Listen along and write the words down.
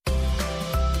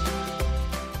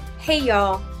Hey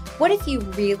y'all, what if you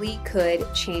really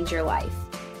could change your life?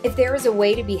 If there was a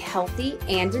way to be healthy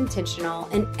and intentional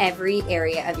in every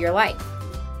area of your life?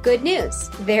 Good news,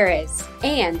 there is.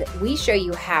 And we show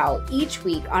you how each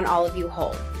week on All of You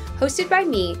Whole. Hosted by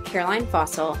me, Caroline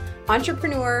Fossil,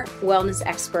 entrepreneur, wellness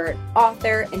expert,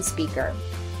 author, and speaker.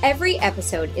 Every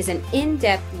episode is an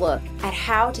in-depth look at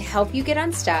how to help you get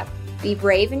unstuck, be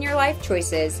brave in your life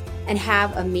choices, and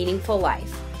have a meaningful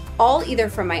life. All either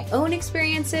from my own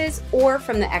experiences or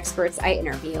from the experts I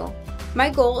interview. My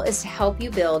goal is to help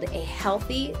you build a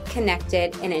healthy,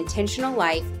 connected, and intentional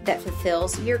life that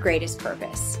fulfills your greatest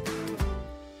purpose.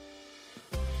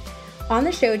 On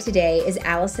the show today is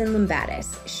Alison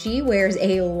Lumbatis. She wears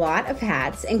a lot of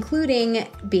hats, including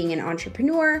being an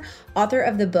entrepreneur, author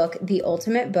of the book, The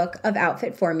Ultimate Book of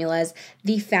Outfit Formulas,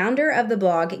 the founder of the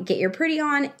blog, Get Your Pretty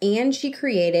On, and she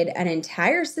created an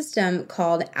entire system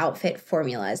called Outfit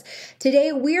Formulas.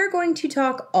 Today, we are going to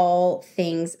talk all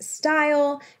things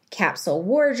style, capsule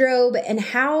wardrobe, and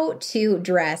how to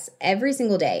dress every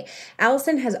single day.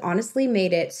 Alison has honestly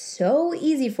made it so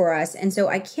easy for us, and so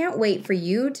I can't wait for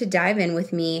you to dive in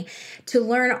with me to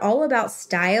learn all about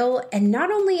style and not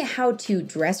only how to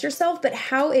dress yourself, but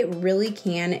how it really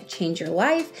can change your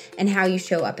life and how you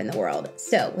show up in the world.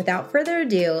 So without further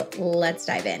ado, let's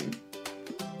dive in.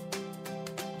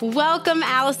 Welcome,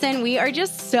 Alison. We are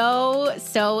just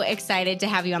so excited to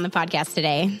have you on the podcast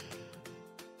today.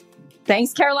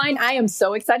 Thanks, Caroline. I am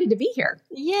so excited to be here.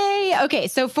 Yay. Okay.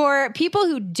 So for people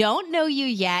who don't know you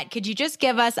yet, could you just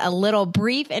give us a little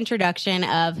brief introduction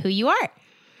of who you are?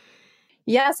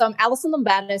 Yes, I'm Alison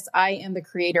Lumbatis. I am the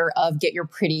creator of Get Your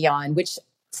Pretty On, which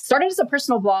started as a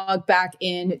personal blog back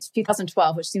in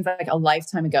 2012, which seems like a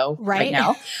lifetime ago right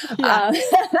now. Yeah.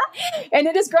 And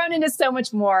it has grown into so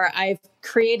much more. I've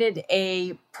created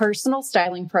a personal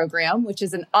styling program, which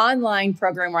is an online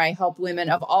program where I help women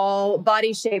of all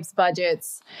body shapes,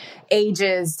 budgets,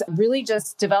 ages, really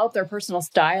just develop their personal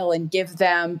style and give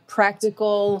them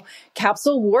practical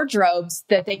capsule wardrobes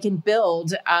that they can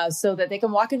build so that they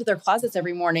can walk into their closets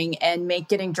every morning and make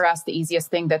getting dressed the easiest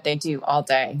thing that they do all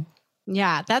day.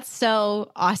 Yeah, that's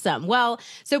so awesome. Well,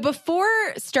 so before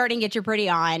starting Get Your Pretty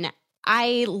On,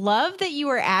 I love that you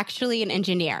were actually an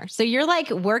engineer. So you're like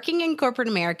working in corporate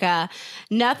America,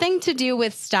 nothing to do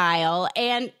with style,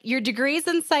 and your degree's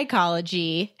in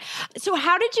psychology. So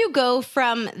how did you go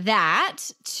from that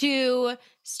to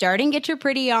starting Get Your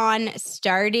Pretty On,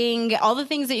 starting all the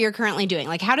things that you're currently doing?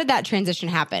 Like, how did that transition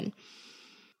happen?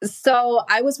 So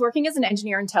I was working as an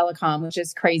engineer in telecom, which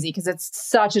is crazy because it's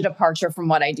such a departure from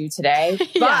what I do today.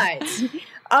 Yeah. But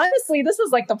honestly, this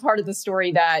is like the part of the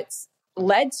story that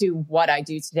led to what I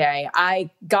do today. I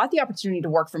got the opportunity to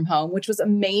work from home, which was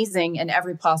amazing in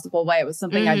every possible way. It was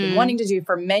something I'd been wanting to do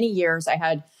for many years. I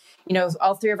had,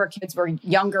 all three of our kids were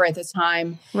younger at the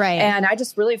time. Right. And I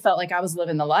just really felt like I was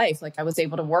living the life. Like I was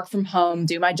able to work from home,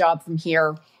 do my job from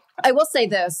here. I will say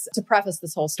this to preface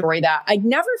this whole story, that I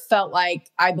never felt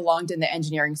like I belonged in the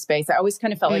engineering space. I always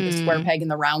kind of felt like the square peg in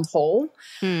the round hole.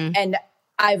 And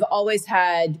I've always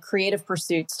had creative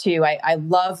pursuits too. I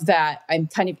love that I'm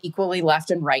kind of equally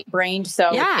left and right brained. So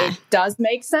it does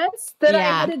make sense that I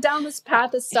headed down this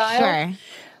path of style. Sure.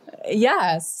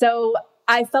 Yeah. So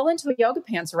I fell into a yoga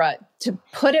pants rut, to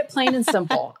put it plain and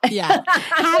simple. Yeah.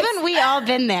 Haven't we all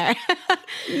been there?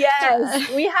 Yes,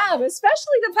 we have,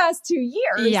 especially the past 2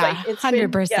 years. Yeah, it's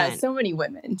 100%. Been,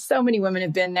 so many women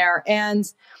have been there. And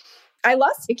I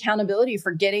lost accountability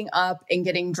for getting up and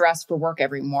getting dressed for work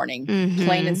every morning,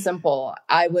 plain and simple.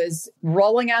 I was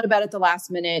rolling out of bed at the last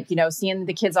minute, seeing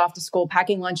the kids off to school,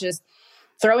 packing lunches,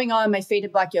 throwing on my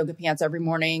faded black yoga pants every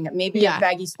morning, maybe a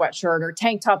baggy sweatshirt or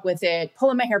tank top with it,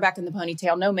 pulling my hair back in the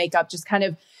ponytail, no makeup, just kind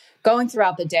of going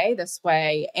throughout the day this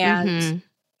way. And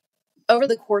over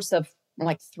the course of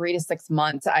like 3 to 6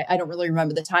 months, I don't really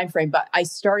remember the time frame, but I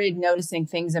started noticing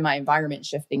things in my environment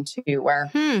shifting too,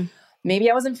 where maybe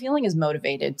I wasn't feeling as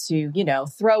motivated to,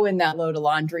 throw in that load of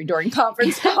laundry during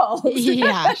conference calls.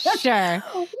 Yeah, sure.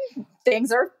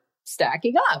 Things are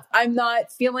stacking up. I'm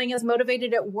not feeling as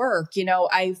motivated at work.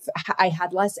 I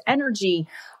had less energy.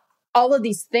 All of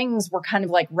these things were kind of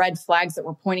like red flags that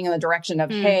were pointing in the direction of,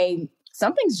 hey,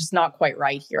 something's just not quite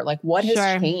right here. Like what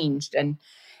has changed? And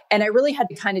I really had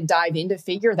to kind of dive in to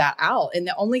figure that out. And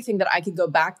the only thing that I could go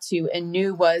back to and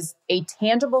knew was a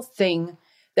tangible thing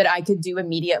that I could do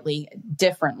immediately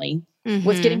differently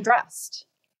was getting dressed.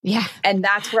 Yeah. And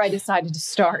that's where I decided to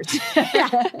start. Yeah.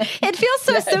 It feels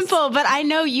so simple, but I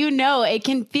know it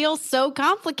can feel so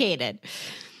complicated.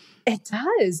 It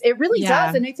does. It really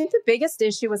does. And I think the biggest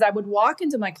issue was I would walk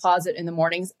into my closet in the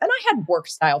mornings and I had work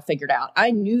style figured out.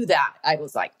 I knew that. I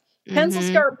was like, Pencil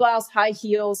skirt, blouse, high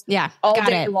heels, all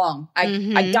day long.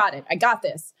 I got it. I got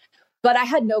this. But I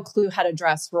had no clue how to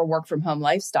dress for a work from home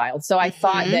lifestyle. So I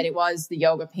thought that it was the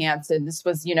yoga pants and this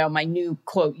was, my new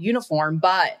quote uniform.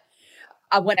 But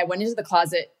when I went into the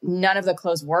closet, none of the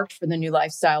clothes worked for the new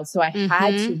lifestyle. So I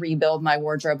had to rebuild my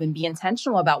wardrobe and be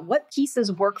intentional about what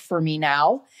pieces work for me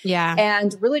now. Yeah.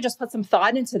 And really just put some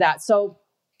thought into that. So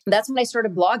that's when I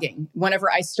started blogging.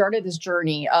 Whenever I started this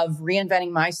journey of reinventing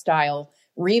my style,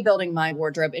 rebuilding my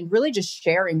wardrobe, and really just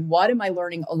sharing what am I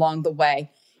learning along the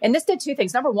way. And this did two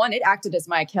things. Number one, it acted as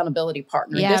my accountability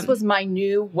partner. Yep. This was my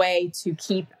new way to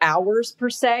keep hours per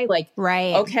se.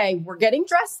 Okay, we're getting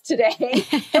dressed today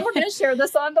and we're going to share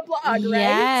this on the blog, right?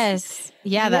 Yes.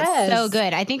 Yeah, that's so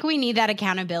good. I think we need that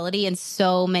accountability in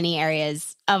so many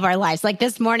areas of our lives. Like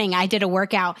this morning, I did a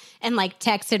workout and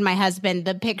texted my husband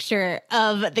the picture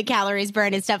of the calories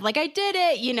burned and stuff. I did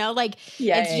it,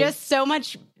 it's just so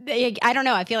much. I don't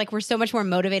know. I feel like we're so much more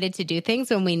motivated to do things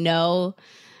when we know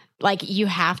you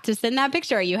have to send that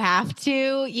picture. You have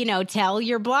to, tell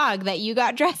your blog that you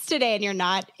got dressed today and you're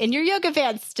not in your yoga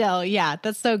pants still. Yeah,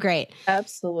 that's so great.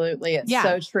 Absolutely. It's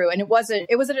so true. And it was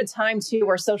at a time too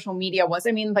where social media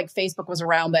Facebook was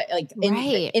around, but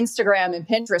Instagram and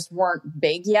Pinterest weren't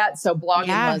big yet. So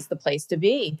blogging was the place to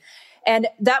be. And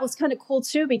that was kind of cool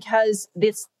too, because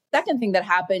this second thing that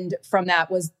happened from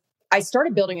that was I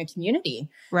started building a community.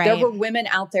 Right. There were women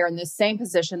out there in this same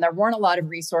position. There weren't a lot of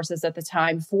resources at the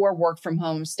time for work from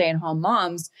home, stay-at-home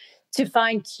moms to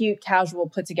find cute, casual,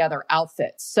 put together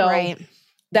outfits. So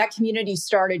that community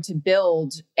started to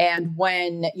build. And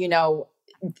when,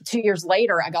 2 years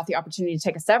later, I got the opportunity to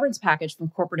take a severance package from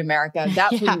corporate America.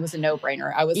 That for me was a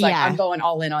no-brainer. I was I'm going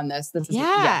all in on this.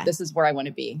 This is where I want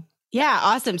to be. Yeah.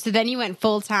 Awesome. So then you went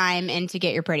full-time in to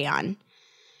get your pretty on.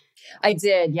 I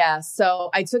did, yes. So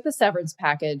I took the severance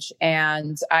package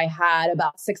and I had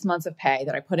about 6 months of pay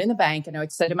that I put in the bank. And I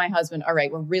said to my husband, all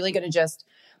right, we're really going to just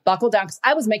buckle down. Because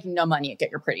I was making no money at Get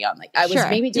Your Pretty On. I was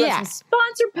maybe doing some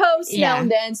sponsor posts now and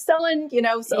then, selling, a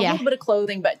little bit of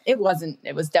clothing, but it was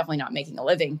definitely not making a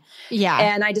living. Yeah.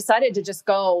 And I decided to just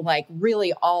go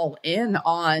really all in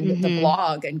on the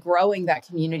blog and growing that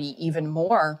community even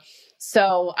more.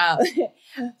 So,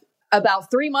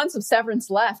 about 3 months of severance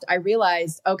left, I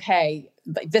realized, okay,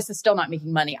 this is still not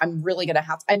making money. I'm really going to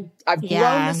have to, I've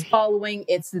grown this following.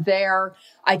 It's there.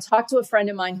 I talked to a friend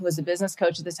of mine who was a business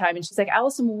coach at the time, and she's like,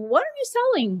 Alison, what are you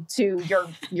selling to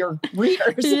your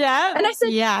readers? And I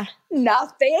said,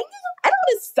 nothing. I don't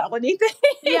want to sell anything.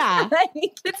 Yeah.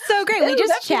 It's so great. We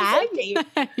just chat. We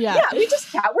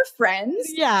just chat. We're friends.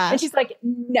 Yeah. And she's like,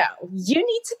 no, you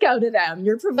need to go to them.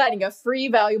 You're providing a free,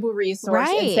 valuable resource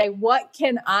and say, what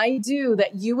can I do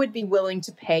that you would be willing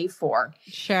to pay for?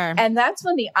 Sure. And that's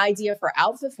when the idea for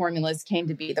Outfit Formulas came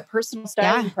to be, the personal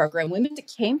styling program. Women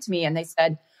came to me and they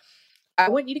said, I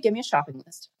want you to give me a shopping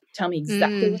list. Tell me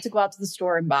exactly what to go out to the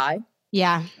store and buy.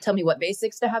 Yeah. Tell me what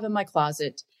basics to have in my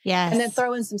closet. Yes. And then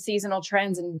throw in some seasonal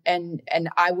trends and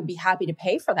I will be happy to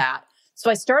pay for that.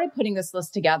 So I started putting this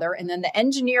list together, and then the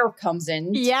engineer comes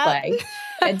in to play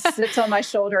and sits on my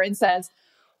shoulder and says,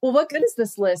 well, what good is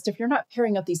this list if you're not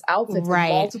pairing up these outfits in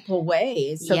multiple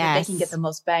ways so that they can get the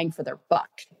most bang for their buck?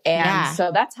 And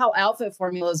so that's how Outfit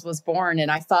Formulas was born. And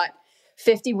I thought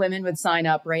 50 women would sign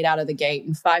up right out of the gate,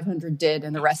 and 500 did,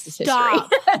 and the rest is history.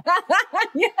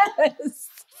 Yes.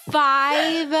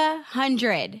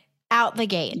 500 out the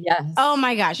gate. Yes. Oh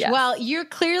my gosh. Yes. Well, you're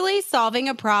clearly solving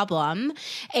a problem,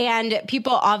 and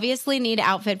people obviously need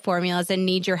outfit formulas and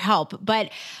need your help.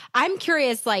 But I'm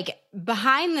curious,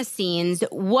 behind the scenes,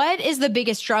 what is the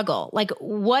biggest struggle?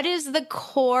 What is the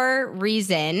core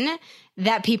reason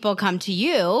that people come to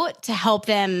you to help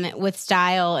them with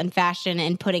style and fashion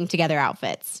and putting together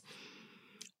outfits?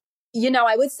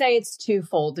 I would say it's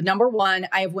twofold. Number one,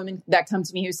 I have women that come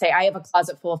to me who say, I have a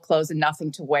closet full of clothes and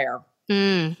nothing to wear,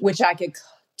 which I could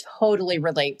totally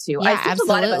relate to. Yeah, I think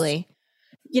absolutely.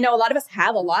 A lot of us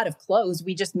have a lot of clothes.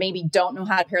 We just maybe don't know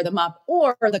how to pair them up,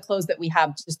 or the clothes that we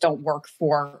have just don't work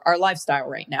for our lifestyle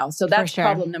right now. So that's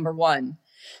problem number one.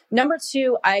 Number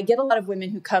two, I get a lot of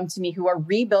women who come to me who are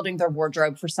rebuilding their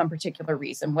wardrobe for some particular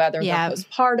reason, whether they're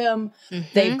postpartum,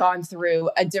 they've gone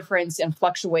through a difference and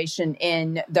fluctuation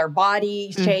in their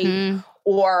body shape,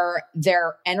 or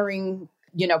they're entering,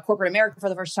 corporate America for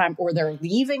the first time, or they're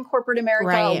leaving corporate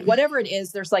America, whatever it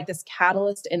is, there's this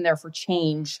catalyst in there for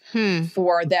change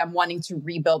for them wanting to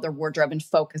rebuild their wardrobe and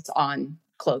focus on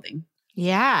clothing.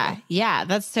 Yeah. Yeah.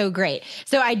 That's so great.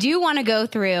 So I do want to go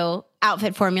through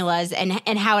outfit formulas and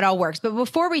how it all works. But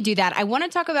before we do that, I want to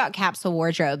talk about capsule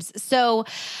wardrobes. So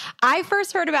I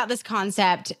first heard about this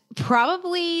concept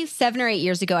probably 7 or 8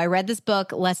 years ago. I read this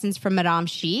book, Lessons from Madame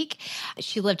Chic.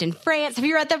 She lived in France. Have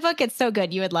you read that book? It's so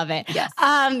good. You would love it. Yes.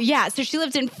 Yeah. So she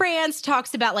lived in France,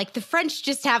 talks about like the French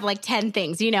just have like 10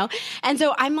 things, you know? And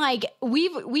so I'm like,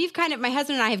 we've kind of, my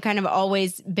husband and I have kind of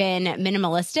always been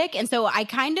minimalistic. And so I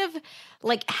kind of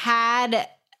like had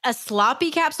a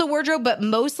sloppy capsule wardrobe, but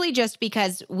mostly just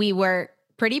because we were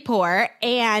pretty poor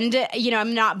and, you know,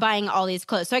 I'm not buying all these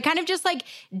clothes. So I kind of just like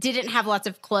didn't have lots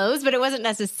of clothes, but it wasn't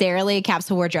necessarily a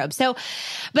capsule wardrobe. So,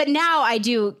 but now I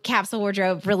do capsule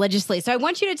wardrobe religiously. So I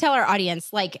want you to tell our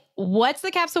audience, like, what's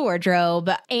the capsule wardrobe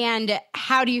and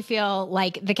how do you feel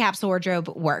like the capsule wardrobe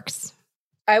works?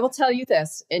 I will tell you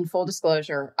this in full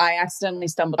disclosure. I accidentally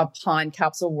stumbled upon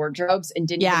capsule wardrobes and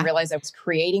didn't even realize I was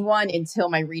creating one until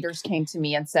my readers came to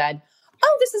me and said,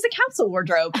 oh, this is a capsule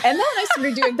wardrobe. And then I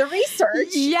started doing the research.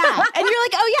 Yeah. And you're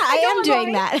like, oh yeah, I am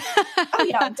doing that. Oh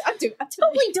yeah, I'm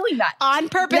totally doing that. On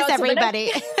purpose,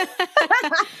 everybody.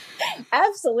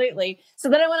 Absolutely. So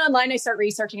then I went online, I started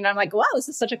researching and I'm like, wow, this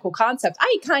is such a cool concept.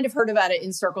 I kind of heard about it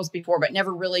in circles before, but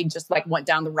never really just like went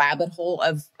down the rabbit hole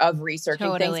of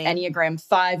researching things. Enneagram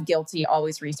 5, guilty,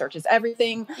 always researches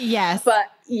everything. Yes. But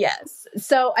yes.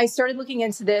 So I started looking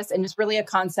into this and it's really a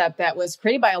concept that was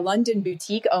created by a London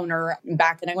boutique owner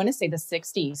back in, I want to say the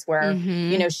 60s, where,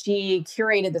 you know, she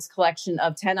curated this collection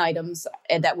of 10 items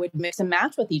that would mix and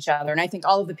match with each other. And I think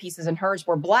all of the pieces in hers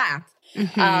were black.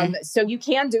 So you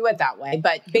can do it that way,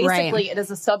 but basically it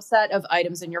is a subset of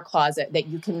items in your closet that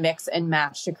you can mix and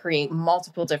match to create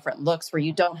multiple different looks where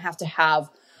you don't have to have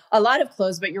a lot of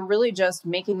clothes, but you're really just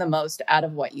making the most out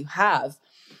of what you have.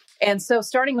 And so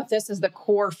starting with this as the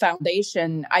core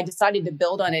foundation, I decided to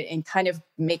build on it and kind of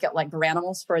make it like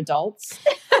Granimals for adults.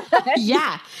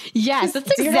 Yeah. Yes.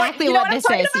 That's exactly what this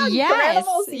is. Yes.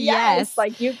 Yes.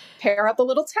 Like you pair up the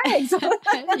little tags.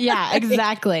 Yeah,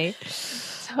 exactly.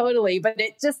 Totally. But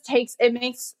it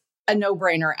makes a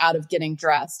no-brainer out of getting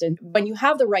dressed. And when you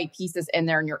have the right pieces in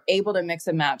there and you're able to mix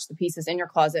and match the pieces in your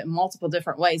closet in multiple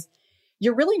different ways,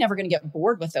 you're really never going to get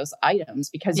bored with those items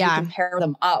because you can pair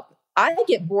them up. I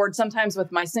get bored sometimes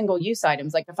with my single-use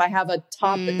items. Like if I have a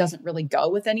top that doesn't really go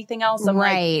with anything else, I'm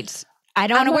like, I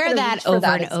don't want to wear that over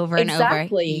and over and over.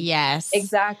 Exactly. Yes.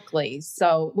 Exactly.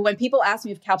 So when people ask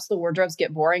me if capsule wardrobes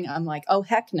get boring, I'm like, oh,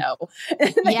 heck no.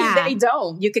 They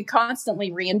don't. You could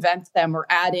constantly reinvent them or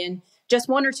add in just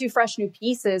 1 or 2 fresh new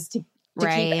pieces to keep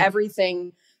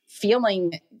everything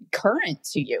feeling current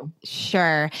to you.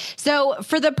 Sure. So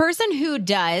for the person who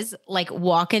does like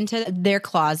walk into their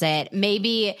closet,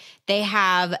 maybe they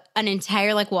have an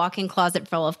entire like walk-in closet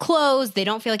full of clothes. They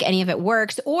don't feel like any of it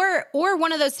works, or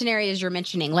one of those scenarios you're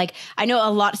mentioning. Like I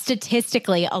know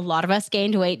statistically, a lot of us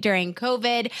gained weight during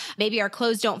COVID. Maybe our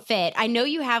clothes don't fit. I know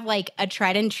you have like a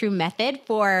tried and true method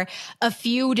for a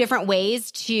few different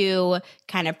ways to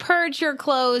kind of purge your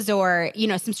clothes or, you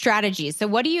know, some strategies. So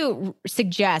what do you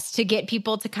suggest to get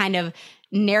people to kind of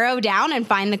narrow down and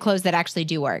find the clothes that actually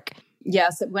do work?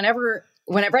 Yes.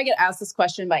 Whenever I get asked this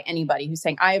question by anybody who's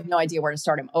saying, I have no idea where to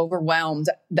start, I'm overwhelmed,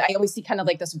 I always see kind of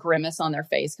like this grimace on their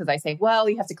face because I say, well,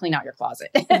 you have to clean out your closet.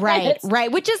 Right.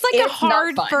 Which is like a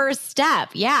hard first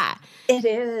step. Yeah. It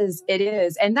is.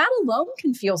 And that alone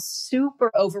can feel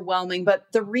super overwhelming.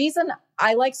 But the reason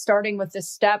I like starting with this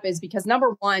step is because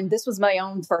number one, this was my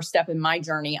own first step in my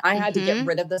journey. I had to get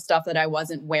rid of the stuff that I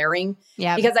wasn't wearing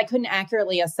because I couldn't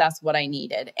accurately assess what I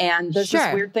needed. And there's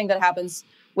this weird thing that happens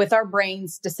with our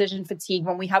brains, decision fatigue.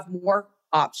 When we have more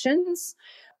options,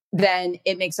 then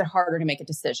it makes it harder to make a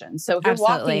decision. So if you're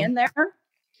walking in there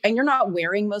and you're not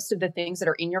wearing most of the things that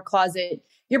are in your closet,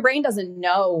 your brain doesn't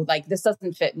know, like, this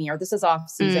doesn't fit me, or this is off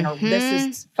season, or this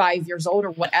is 5 years old,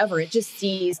 or whatever. It just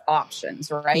sees options,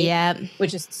 right? Yeah.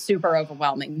 Which is super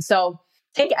overwhelming. So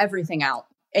take everything out.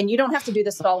 And you don't have to do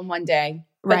this all in one day,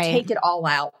 but take it all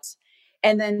out.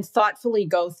 And then thoughtfully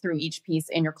go through each piece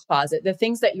in your closet. The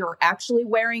things that you're actually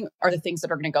wearing are the things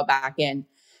that are going to go back in.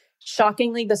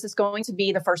 Shockingly, this is going to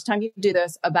be the first time you do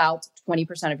this about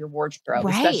 20% of your wardrobe,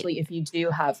 especially if you do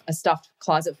have a stuffed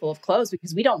closet full of clothes,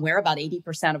 because we don't wear about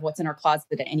 80% of what's in our closet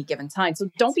at any given time. So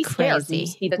don't be scared when you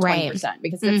see the 20%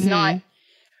 because it's not,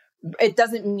 it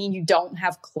doesn't mean you don't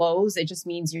have clothes. It just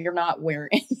means you're not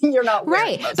wearing,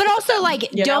 But also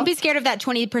like, don't be scared of that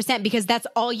 20% because that's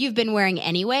all you've been wearing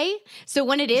anyway. So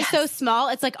when it is so small,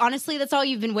 it's like, honestly, that's all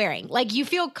you've been wearing. Like you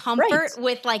feel comfort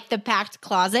with like the packed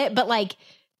closet, but like,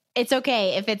 it's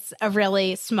okay if it's a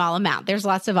really small amount. There's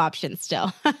lots of options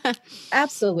still.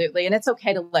 Absolutely. And it's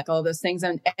okay to let go of those things.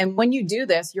 And when you do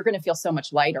this, you're going to feel so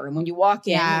much lighter. And when you walk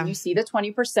in and you see the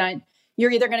 20%,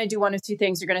 you're either going to do one of two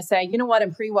things. You're going to say, you know what,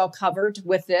 I'm pretty well covered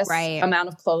with this amount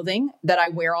of clothing that I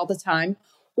wear all the time.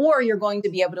 Or you're going to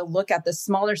be able to look at the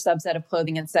smaller subset of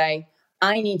clothing and say,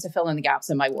 I need to fill in the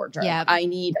gaps in my wardrobe. Yep. I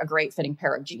need a great fitting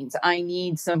pair of jeans. I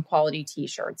need some quality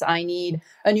t-shirts. I need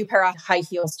a new pair of high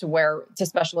heels to wear to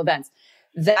special events.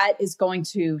 That is going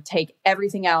to take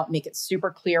everything out, make it super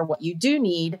clear what you do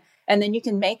need. And then you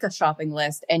can make a shopping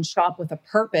list and shop with a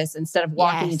purpose instead of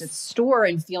walking into the store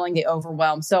and feeling the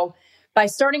overwhelm. So by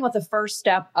starting with the first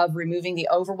step of removing the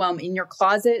overwhelm in your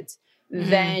closet,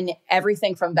 then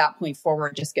everything from that point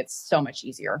forward just gets so much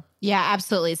easier. Yeah,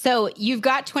 absolutely. So you've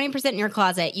got 20% in your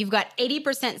closet. You've got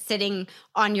 80% sitting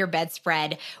on your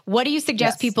bedspread. What do you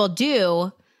suggest people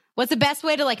do? What's the best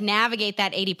way to like navigate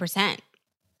that 80%?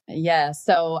 Yeah.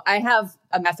 So I have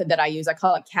a method that I use. I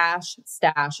call it cash,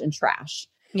 stash, and trash.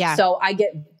 Yeah. So I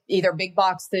get either big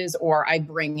boxes or I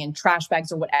bring in trash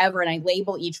bags or whatever, and I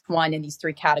label each one in these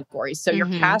 3 categories. So your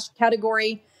cash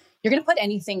category, you're going to put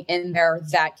anything in there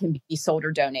that can be sold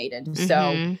or donated.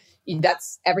 So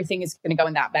that's everything is going to go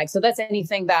in that bag. So that's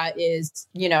anything that is,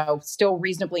 you know, still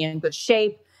reasonably in good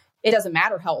shape. It doesn't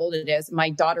matter how old it is.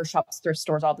 My daughter shops thrift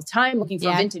stores all the time looking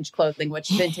for vintage clothing, which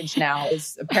vintage now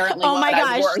is apparently oh my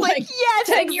gosh, wore like yes,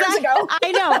 10 years ago.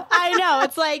 I know.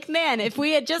 It's like, man, if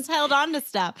we had just held on to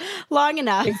stuff long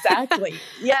enough. Exactly.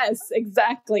 Yes,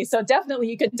 exactly. So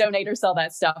definitely you could donate or sell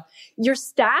that stuff. Your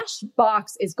stash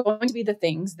box is going to be the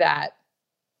things that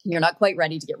you're not quite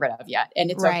ready to get rid of yet. And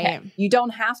it's okay. You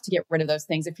don't have to get rid of those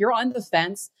things. If you're on the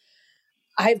fence,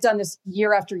 I've done this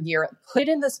year after year. Put it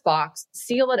in this box,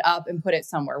 seal it up, and put it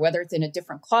somewhere, whether it's in a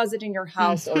different closet in your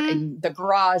house or in the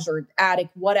garage or attic,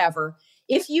 whatever.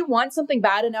 If you want something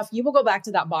bad enough, you will go back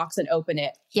to that box and open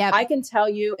it. Yeah, I can tell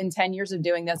you in 10 years of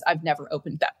doing this, I've never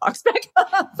opened that box back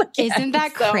up again. Isn't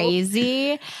that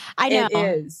crazy? I know.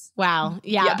 It is. Wow.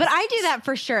 Yeah. Yes. But I do that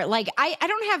for sure. Like I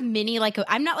don't have many, like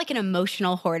I'm not like an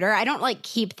emotional hoarder. I don't like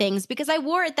keep things because I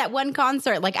wore it that one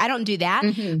concert. Like I don't do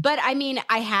that. But I mean,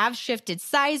 I have shifted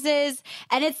sizes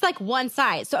and it's like one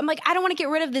size. So I'm like, I don't want to get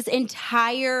rid of this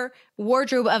entire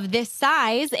wardrobe of this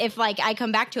size if like I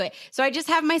come back to it. So I just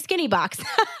have my skinny box,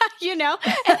 you know,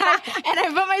 and I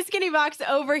put my skinny box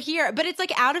over here, but it's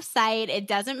like out of sight. It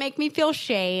doesn't make me feel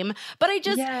shame, but I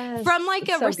just, from like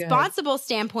a responsible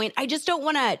standpoint, I just don't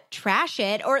want to trash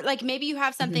it. Or like maybe you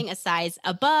have something a size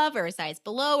above or a size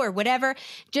below or whatever.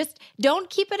 Just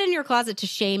don't keep it in your closet to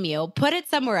shame you. Put it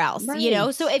somewhere else, you know?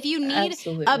 So if you need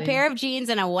a pair of jeans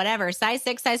and a whatever, size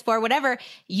 6, size 4, whatever,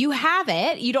 you have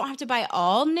it. You don't have to buy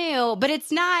all new, but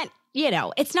it's not, you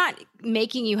know, it's not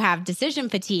making you have decision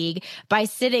fatigue by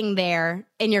sitting there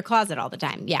in your closet all the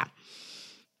time. Yeah.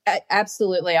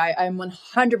 Absolutely. I'm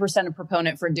 100% a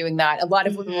proponent for doing that. A lot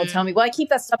of women will tell me, well, I keep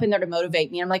that stuff in there to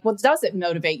motivate me. I'm like, well, does it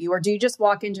motivate you? Or do you just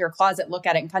walk into your closet, look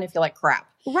at it and kind of feel like crap?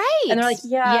 Right. And they're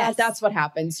like, that's what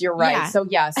happens. You're right. So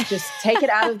yes, just take it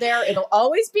out of there. It'll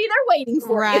always be there waiting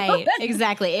for you. Right.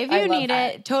 Exactly. If you need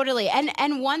it, totally.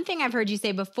 And one thing I've heard you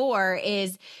say before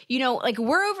is, you know, like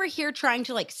we're over here trying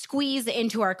to like squeeze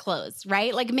into our clothes,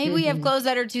 right? Like maybe we have clothes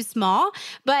that are too small,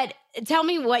 but tell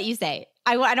me what you say.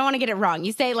 I don't want to get it wrong.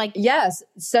 You say like... Yes.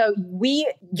 So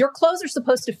your clothes are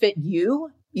supposed to fit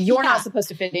you. You're not supposed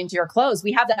to fit into your clothes.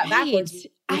 We have that backwards.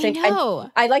 I know.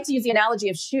 I like to use the analogy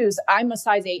of shoes. I'm a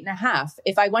size 8.5.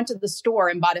 If I went to the store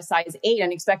and bought a size 8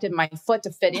 and expected my foot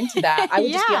to fit into that, I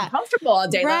would just be uncomfortable all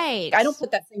day. Right. Like, I don't put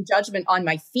that same judgment on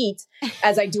my feet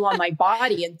as I do on my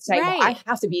body and say, well, I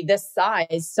have to be this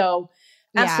size. So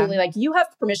absolutely. Like you have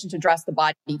permission to dress the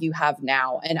body you have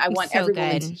now. And I want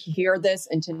everyone to hear this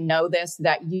and to know this,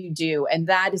 that you do. And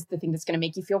that is the thing that's going to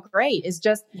make you feel great is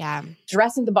just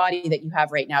dressing the body that you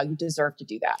have right now. You deserve to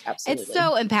do that. Absolutely. It's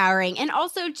so empowering. And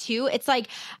also too, it's like,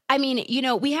 I mean, you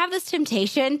know, we have this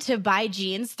temptation to buy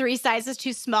jeans 3 sizes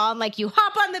too small. And like you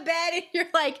hop on the bed and you're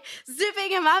like zipping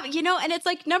them up, you know, and it's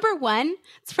like, number one,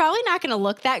 it's probably not going to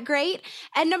look that great.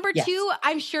 And number two,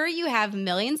 I'm sure you have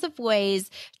millions of ways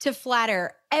to flatter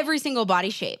every single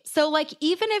body shape. So like,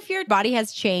 even if your body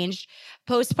has changed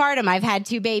postpartum, I've had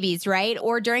 2 babies, right?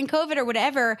 Or during COVID or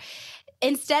whatever,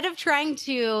 instead of trying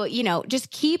to, you know, just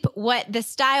keep what the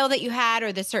style that you had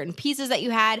or the certain pieces that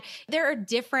you had, there are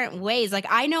different ways. Like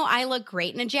I know I look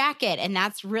great in a jacket and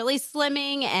that's really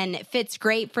slimming and it fits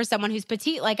great for someone who's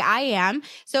petite like I am.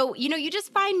 So, you know, you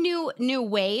just find new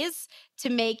ways to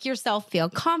make yourself feel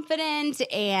confident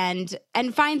and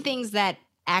find things that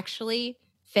actually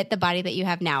fit the body that you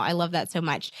have now. I love that so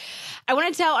much. I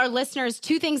want to tell our listeners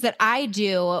 2 things that I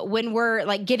do when we're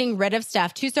like getting rid of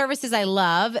stuff. 2 services I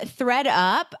love.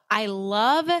 ThreadUp. I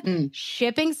love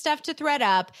shipping stuff to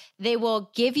ThreadUp. They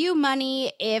will give you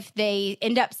money if they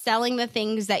end up selling the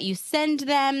things that you send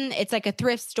them. It's like a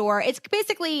thrift store. It's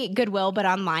basically Goodwill, but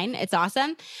online. It's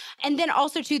awesome. And then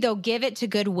also too, they'll give it to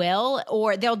Goodwill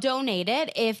or they'll donate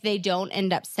it if they don't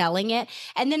end up selling it.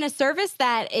 And then a service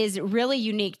that is really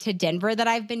unique to Denver that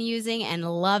I've been using and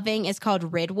loving is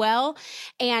called Ridwell.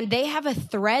 And they have a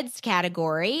threads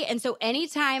category. And so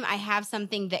anytime I have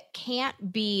something that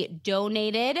can't be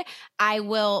donated, I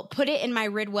will put it in my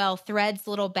Ridwell threads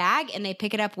little bag and they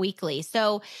pick it up weekly.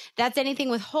 So that's anything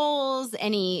with holes,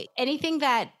 anything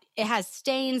that it has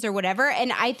stains or whatever.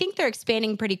 And I think they're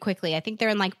expanding pretty quickly. I think they're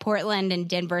in like Portland and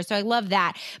Denver. So I love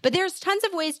that. But there's tons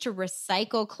of ways to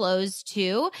recycle clothes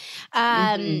too,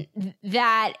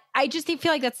 that I just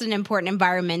feel like that's an important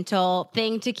environmental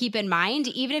thing to keep in mind.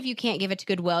 Even if you can't give it to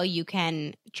Goodwill, you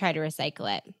can try to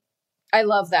recycle it. I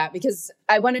love that because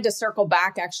I wanted to circle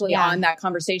back actually on that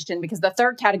conversation because the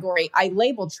third category I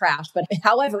labeled trash, but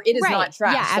however, it is not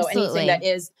trash. Yeah, so anything that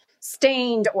is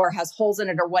stained or has holes in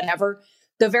it or whatever,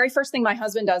 the very first thing my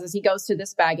husband does is he goes to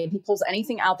this bag and he pulls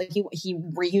anything out that he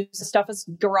reuses stuff as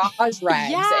garage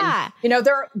rags. And, you know,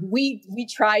 we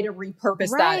try to repurpose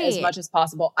that as much as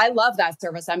possible. I love that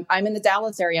service. I'm in the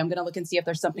Dallas area. I'm going to look and see if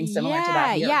there's something similar to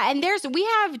that here. Yeah. And we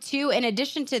have too, in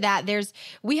addition to that,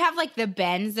 we have like the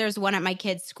bins. There's one at my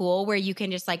kid's school where you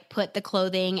can just like put the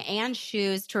clothing and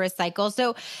shoes to recycle.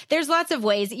 So there's lots of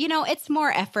ways, you know, it's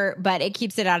more effort, but it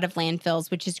keeps it out of landfills,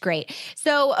 which is great.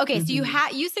 So, okay. So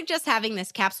you suggest having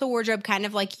this capsule wardrobe kind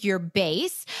of like your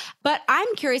base, but I'm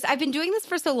curious, I've been doing this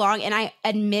for so long and I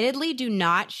admittedly do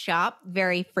not shop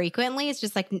very frequently. It's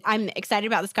just like, I'm excited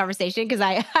about this conversation because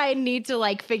I need to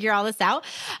like figure all this out.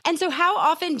 And so how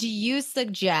often do you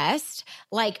suggest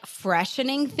like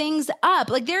freshening things up?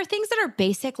 Like there are things that are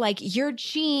basic, like your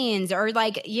jeans or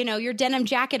like, you know, your denim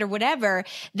jacket or whatever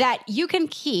that you can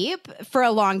keep for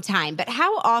a long time. But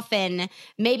how often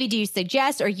maybe do you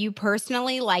suggest, or you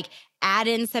personally like add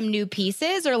in some new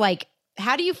pieces, or like,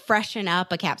 how do you freshen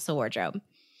up a capsule wardrobe?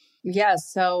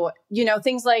 Yes. So, you know,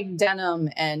 things like denim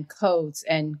and coats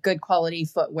and good quality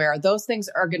footwear, those things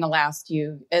are going to last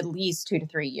you at least 2 to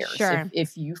 3 years. Sure.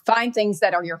 If you find things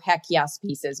that are your heck yes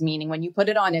pieces, meaning when you put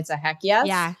it on, it's a heck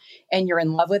yes, and you're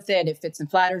in love with it, it fits and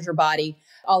flatters your body,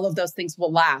 all of those things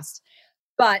will last.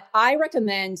 But I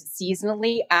recommend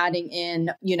seasonally adding in,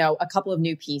 you know, a couple of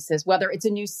new pieces, whether it's a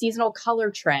new seasonal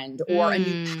color trend or a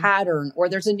new pattern, or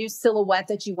there's a new silhouette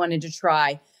that you wanted to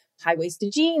try.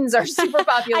 High-waisted jeans are super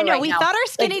popular I know, right we now. thought our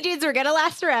skinny jeans were going to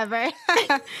last forever.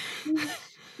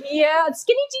 Yeah,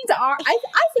 skinny jeans are, I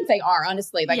think they are,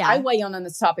 honestly. Like I weigh in on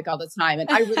this topic all the time. And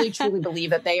I really, truly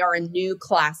believe that they are a new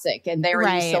classic and they are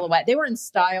a new silhouette. They were in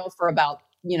style for about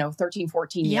 13,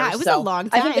 14 years. Yeah, it was a long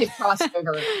time. I think they've crossed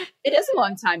over. It is a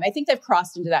long time. I think they've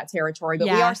crossed into that territory, but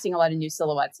we are seeing a lot of new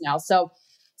silhouettes now. So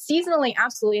seasonally,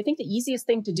 absolutely. I think the easiest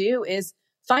thing to do is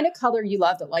find a color you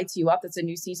love that lights you up. That's a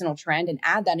new seasonal trend, and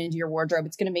add that into your wardrobe.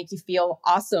 It's going to make you feel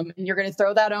awesome. And you're going to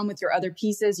throw that on with your other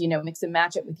pieces, mix and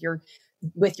match it with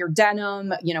your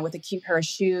denim, with a cute pair of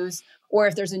shoes. Or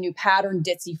if there's a new pattern,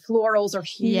 ditzy florals are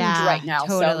huge right now.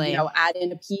 Totally. So, add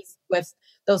in a piece with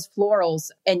those florals,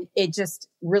 and it just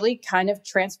really kind of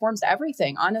transforms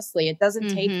everything. Honestly, it doesn't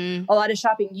take a lot of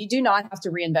shopping. You do not have to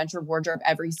reinvent your wardrobe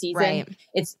every season. Right.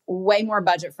 It's way more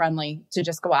budget friendly to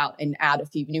just go out and add a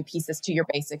few new pieces to your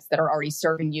basics that are already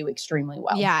serving you extremely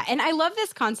well. Yeah. And I love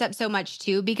this concept so much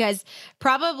too, because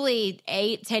probably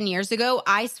 8-10 years ago,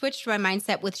 I switched my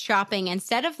mindset with shopping.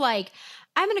 Instead of like,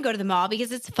 I'm going to go to the mall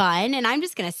because it's fun and I'm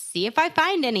just going to see if I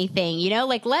find anything,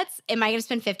 am I going to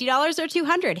spend $50 or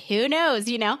 $200? Who knows?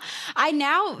 I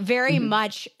now very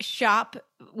much shop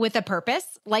with a purpose,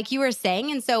 like you were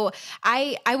saying. And so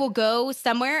I will go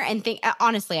somewhere and think,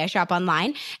 honestly, I shop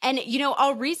online and,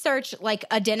 I'll research like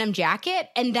a denim jacket,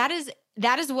 and that is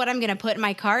what I'm going to put in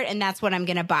my cart, and that's what I'm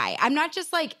going to buy. I'm not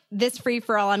just like this free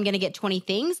for all, I'm going to get 20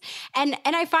 things. And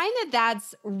I find that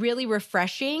that's really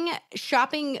refreshing,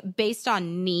 shopping based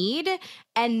on need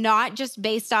and not just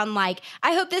based on like,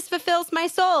 I hope this fulfills my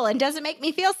soul and doesn't make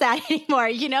me feel sad anymore.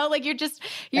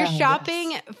 You're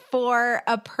shopping for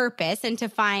a purpose and to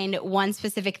find one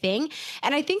specific thing.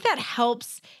 And I think that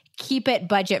helps keep it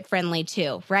budget friendly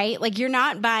too, right? Like you're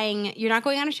not going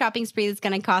on a shopping spree that's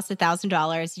going to cost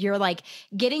 $1,000. You're like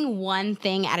getting one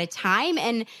thing at a time.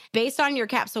 And based on your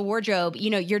capsule wardrobe,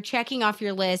 you're checking off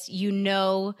your list,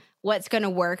 what's going to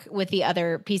work with the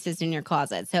other pieces in your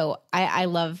closet. So I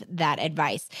love that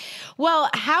advice. Well,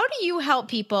 how do you help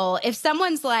people if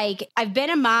someone's like, I've been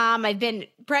a mom, I've been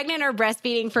pregnant or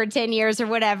breastfeeding for 10 years or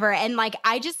whatever, and like,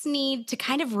 I just need to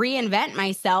kind of reinvent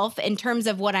myself in terms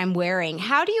of what I'm wearing.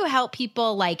 How do you help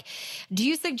people? Like, do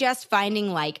you suggest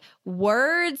finding like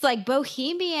words like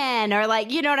bohemian or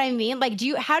like, you know what I mean? Like,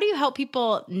 how do you help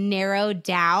people narrow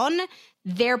down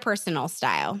their personal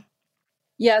style?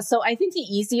 Yeah. So I think the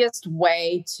easiest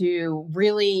way to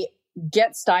really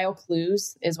get style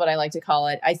clues is what I like to call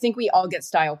it. I think we all get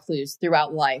style clues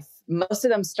throughout life. Most of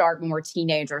them start when we're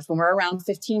teenagers. When we're around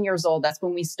 15 years old, that's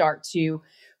when we start to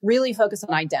really focus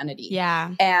on identity.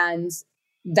 Yeah. And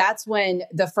that's when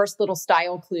the first little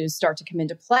style clues start to come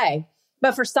into play.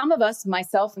 But for some of us,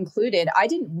 myself included, I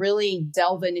didn't really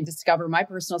delve in and discover my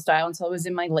personal style until I was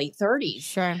in my late 30s.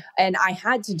 Sure. And I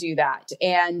had to do that.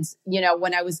 And,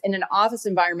 when I was in an office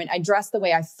environment, I dressed the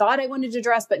way I thought I wanted to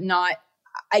dress, but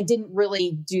I didn't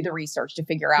really do the research to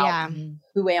figure out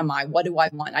who am I? What do I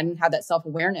want? I didn't have that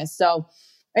self-awareness. So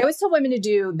I always tell women to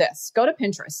do this. Go to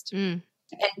Pinterest and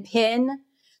pin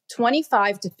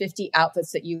 25 to 50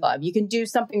 outfits that you love. You can do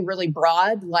something really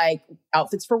broad, like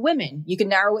outfits for women. You can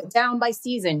narrow it down by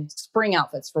season, spring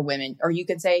outfits for women, or you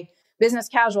could say business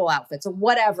casual outfits or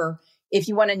whatever. If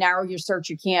you want to narrow your search,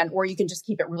 you can, or you can just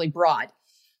keep it really broad.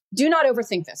 Do not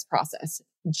overthink this process.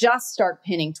 Just start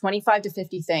pinning 25 to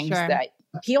 50 things that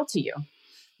appeal to you.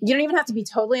 You don't even have to be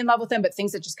totally in love with them, but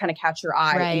things that just kind of catch your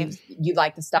eye and you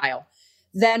like the style.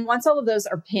 Then once all of those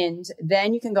are pinned,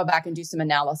 then you can go back and do some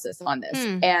analysis on this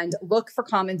and look for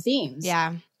common themes.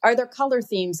 Yeah. Are there color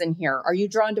themes in here? Are you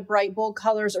drawn to bright, bold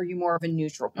colors? Or are you more of a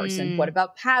neutral person? What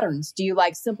about patterns? Do you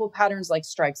like simple patterns like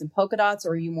stripes and polka dots? Or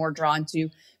are you more drawn to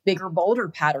bigger, bolder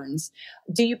patterns?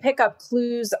 Do you pick up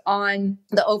clues on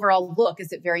the overall look?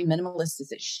 Is it very minimalist?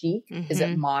 Is it chic? Is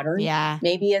it modern? Yeah.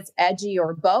 Maybe it's edgy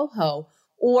or boho.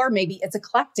 Or maybe it's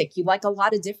eclectic. You like a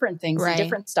lot of different things and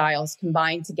different styles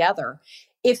combined together.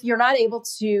 If you're not able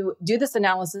to do this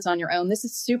analysis on your own, this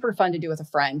is super fun to do with a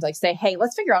friend. Like say, hey,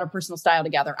 let's figure out a personal style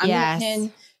together. I'm going to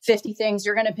pin 50 things.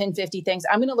 You're going to pin 50 things.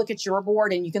 I'm going to look at your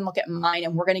board and you can look at mine.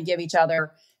 And we're going to give each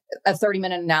other a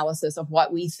 30-minute analysis of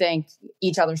what we think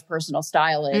each other's personal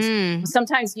style is.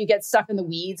 Sometimes you get stuck in the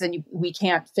weeds and we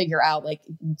can't figure out like,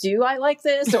 do I like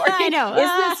this? Or I know.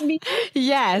 Is this me?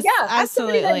 Yes. Yeah. Ask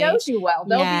Absolutely. somebody that knows you well.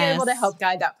 They'll be able to help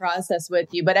guide that process with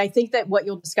you. But I think that what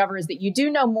you'll discover is that you do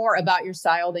know more about your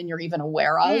style than you're even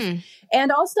aware of.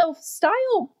 And also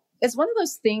style is one of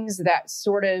those things that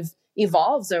sort of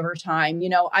evolves over time.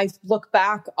 I look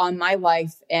back on my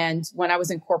life and when I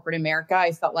was in corporate America,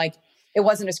 I felt like it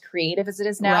wasn't as creative as it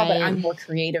is now, but I'm more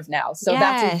creative now. So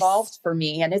that's evolved for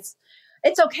me. And it's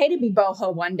okay to be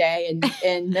boho one day and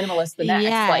minimalist the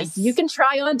next. Like you can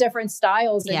try on different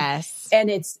styles and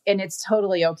it's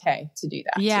totally okay to do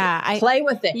that. Yeah. Play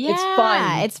with it. Yeah, it's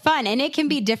fun. It's fun and it can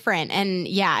be different. And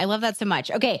I love that so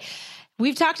much. Okay.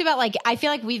 We've talked about I feel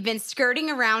like we've been skirting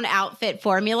around outfit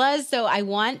formulas. So I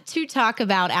want to talk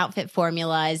about outfit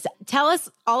formulas. Tell us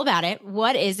all about it.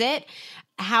 What is it?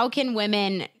 How can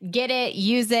women get it,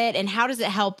 use it, and how does it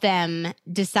help them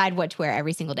decide what to wear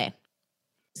every single day?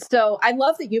 So I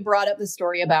love that you brought up the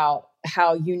story about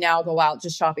how you now go out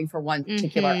just shopping for one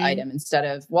particular item instead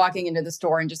of walking into the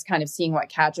store and just kind of seeing what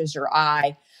catches your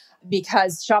eye,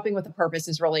 because shopping with a purpose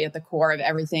is really at the core of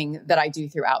everything that I do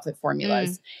through outfit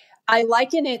formulas. I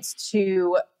liken it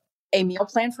to a meal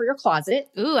plan for your closet.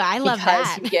 Ooh, I love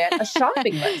that. Because you get a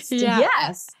shopping list.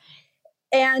 Yes.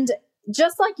 And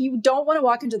just like you don't want to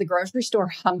walk into the grocery store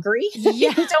hungry,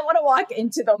 you don't want to walk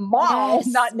into the mall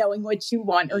not knowing what you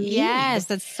want or need. Yes,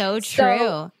 that's so true.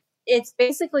 So it's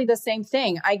basically the same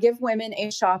thing. I give women a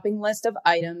shopping list of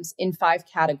items in 5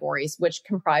 categories, which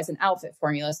comprise an outfit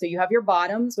formula. So you have your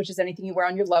bottoms, which is anything you wear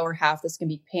on your lower half. This can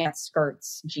be pants,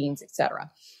 skirts, jeans,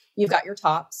 etc. You've got your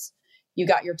tops. You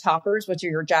got your toppers, which are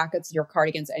your jackets, your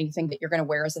cardigans, anything that you're going to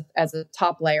wear as a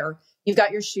top layer. You've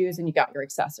got your shoes and you got your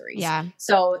accessories. Yeah.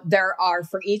 So there are,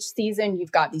 for each season,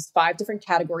 you've got these 5 different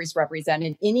categories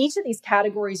represented. In each of these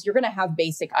categories, you're going to have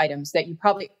basic items that you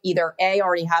probably either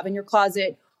already have in your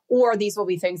closet, or these will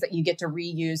be things that you get to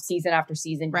reuse season after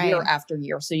season, year after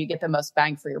year. So you get the most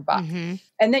bang for your buck.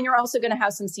 And then you're also going to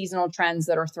have some seasonal trends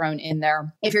that are thrown in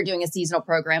there if you're doing a seasonal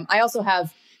program. I also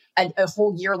have a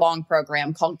whole year-long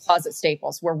program called Closet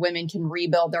Staples, where women can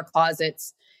rebuild their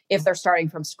closets if they're starting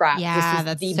from scratch. Yeah,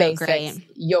 this is the so basics.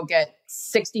 Great. You'll get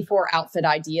 64 outfit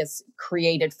ideas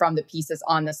created from the pieces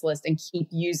on this list and keep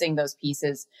using those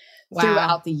pieces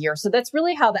throughout the year. So that's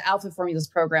really how the Outfit Formulas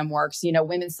program works.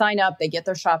 Women sign up, they get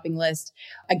their shopping list.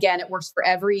 Again, it works for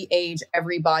every age,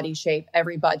 every body shape,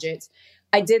 every budget.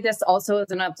 I did this also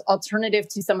as an alternative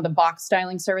to some of the box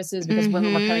styling services because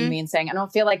women were coming to me and saying, I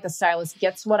don't feel like the stylist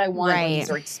gets what I want. Or these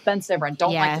are expensive, or I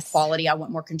don't like the quality. I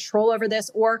want more control over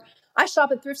this. Or I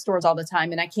shop at thrift stores all the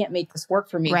time and I can't make this work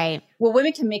for me. Right. Well,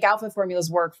 women can make outfit formulas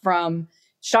work from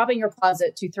shopping your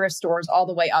closet to thrift stores all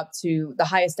the way up to the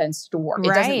highest end store. It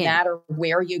doesn't matter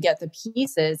where you get the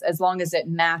pieces as long as it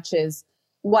matches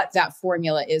what that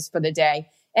formula is for the day.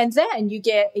 And then you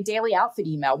get a daily outfit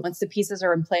email. Once the pieces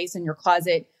are in place in your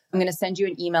closet, I'm going to send you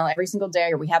an email every single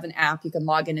day, or we have an app. You can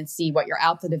log in and see what your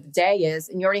outfit of the day is.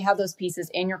 And you already have those pieces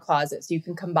in your closet. So you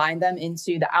can combine them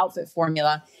into the outfit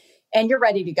formula and you're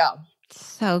ready to go.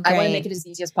 So great. I want to make it as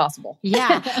easy as possible. Yeah.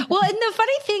 Well, and the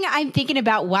funny thing I'm thinking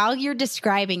about while you're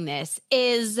describing this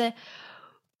is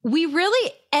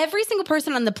every single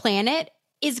person on the planet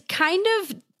is kind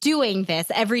of doing this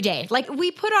every day. Like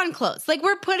we put on clothes, like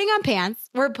we're putting on pants,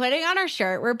 we're putting on our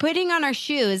shirt, we're putting on our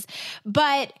shoes,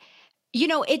 but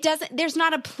there's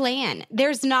not a plan.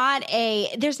 There's not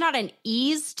an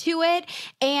ease to it.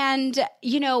 And,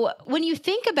 when you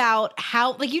think about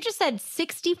how, like you just said,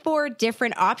 64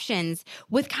 different options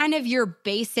with kind of your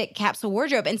basic capsule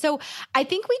wardrobe. And so I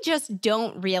think we just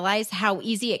don't realize how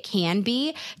easy it can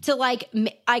be to like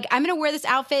I'm going to wear this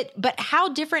outfit, but how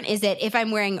different is it if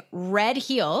I'm wearing red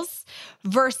heels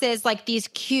versus like these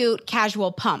cute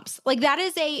casual pumps? Like that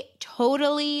is a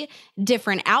totally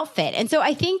different outfit. And so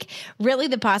I think really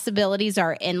the possibilities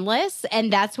are endless.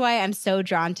 And that's why I'm so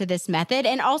drawn to this method.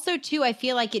 And also too, I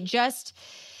feel like it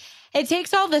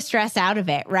takes all the stress out of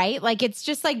it, right? Like it's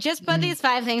just like, just put these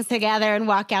 5 things together and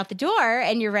walk out the door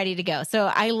and you're ready to go.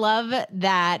 So I love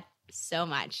that so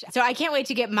much. So I can't wait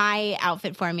to get my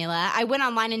outfit formula. I went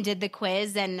online and did the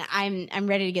quiz and I'm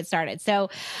ready to get started. So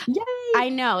yay! I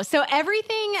know. So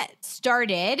everything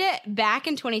started back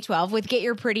in 2012 with Get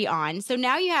Your Pretty On. So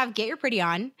now you have Get Your Pretty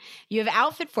On, you have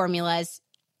outfit formulas.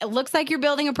 It looks like you're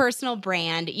building a personal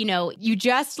brand. You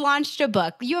just launched a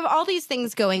book. You have all these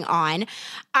things going on.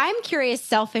 I'm curious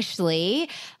selfishly,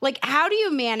 like how do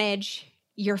you manage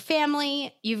your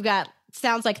family? You've got,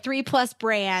 sounds like 3+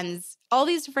 brands, all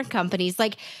these different companies.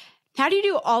 Like, how do you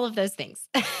do all of those things?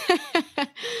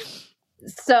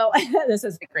 So this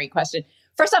is a great question.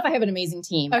 First off, I have an amazing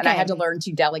team and I had to learn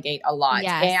to delegate a lot.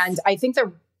 Yes. And I think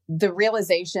the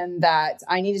realization that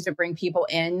I needed to bring people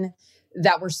in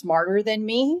that were smarter than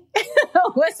me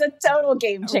was a total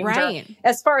game changer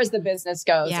as far as the business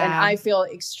goes. Yeah. And I feel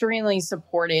extremely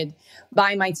supported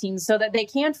by my team so that they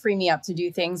can free me up to do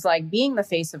things like being the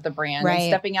face of the brand and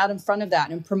stepping out in front of that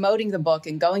and promoting the book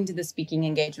and going to the speaking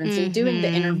engagements and doing the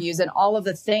interviews and all of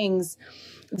the things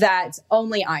that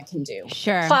only I can do.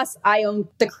 Sure. Plus, I own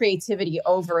the creativity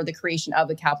over the creation of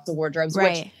the capsule wardrobes,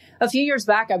 which a few years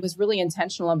back, I was really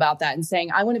intentional about that and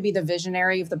saying, I want to be the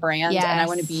visionary of the brand and I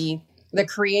want to be the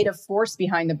creative force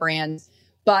behind the brand,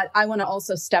 but I want to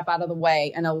also step out of the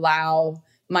way and allow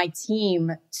my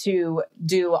team to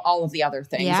do all of the other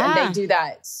things. And they do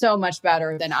that so much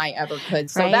better than I ever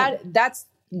could. So that's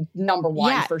number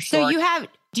one for sure. So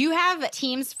do you have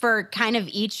teams for kind of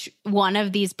each one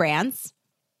of these brands?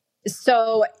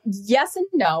 So yes and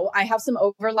no. I have some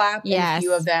overlap in a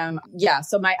few of them. Yeah.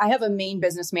 So I have a main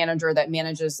business manager that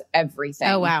manages everything.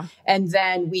 Oh, wow. And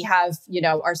then we have,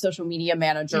 our social media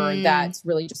manager that's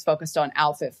really just focused on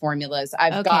outfit formulas.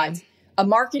 I've got a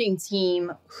marketing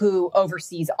team who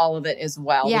oversees all of it as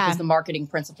well because the marketing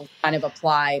principles kind of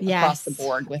apply across the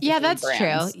board with the that's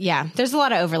brands. true. Yeah. There's a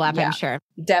lot of overlap, I'm sure.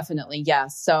 Definitely.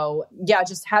 Yes. So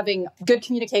just having good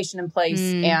communication in place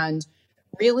and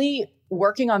really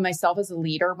working on myself as a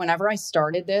leader. Whenever I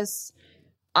started this,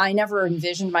 I never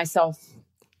envisioned myself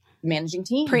managing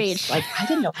teams. Preach. Like I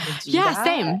didn't know how to do that.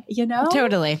 Same.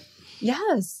 Totally.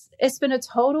 Yes. It's been a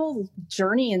total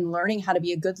journey in learning how to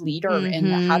be a good leader and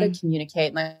how to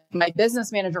communicate. My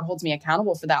business manager holds me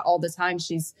accountable for that all the time.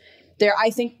 She's there. I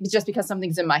think just because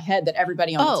something's in my head that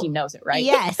everybody on the team knows it, right?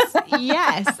 Yes.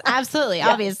 Yes, absolutely.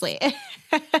 Obviously.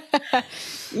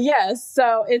 Yes.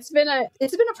 So it's been a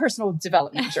personal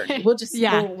development journey. We'll just,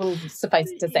 we'll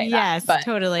suffice to say that. Yes, but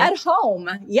totally. At home,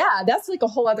 that's like a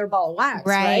whole other ball of wax,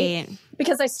 right?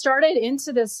 Because I started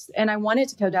into this and I wanted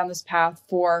to go down this path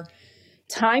for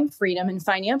time freedom and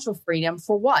financial freedom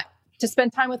for what? To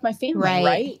spend time with my family,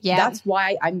 right? Yeah. That's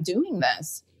why I'm doing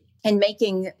this. And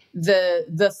making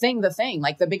the thing,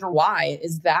 like the bigger why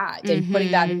is that, and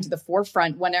putting that into the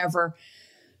forefront whenever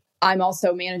I'm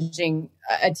also managing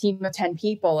a team of 10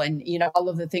 people and, all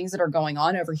of the things that are going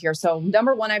on over here. So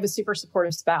number one, I have a super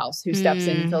supportive spouse who steps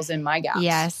in and fills in my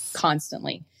gaps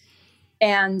constantly.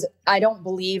 And I don't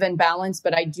believe in balance,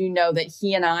 but I do know that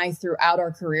he and I, throughout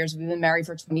our careers, we've been married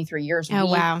for 23 years. Oh,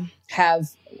 we wow.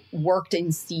 have worked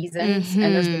in seasons,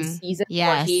 and there's been seasons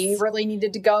where he really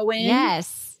needed to go in.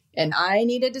 Yes. And I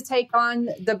needed to take on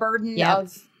the burden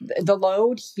of the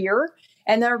load here.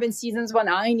 And there have been seasons when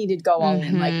I needed to go all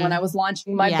in, like when I was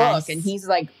launching my book, and he's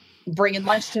like bringing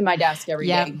lunch to my desk every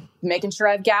day, making sure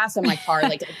I have gas in my car,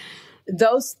 like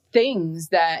those things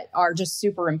that are just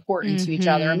super important to each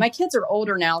other. And my kids are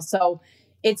older now, so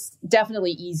it's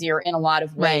definitely easier in a lot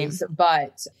of ways.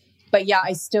 But yeah,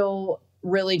 I still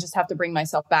really just have to bring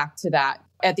myself back to that.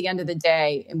 At the end of the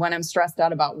day, when I'm stressed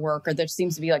out about work, or there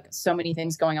seems to be like so many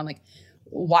things going on, like,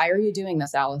 why are you doing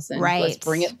this, Alison? Right. Let's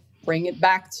bring it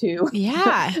back to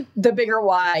the bigger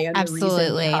why and the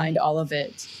reason behind all of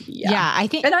it. Yeah. I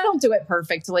think, and I don't do it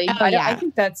perfectly. I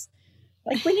think that's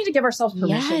like, we need to give ourselves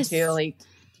permission to like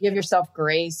give yourself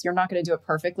grace. You're not going to do it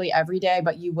perfectly every day,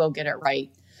 but you will get it right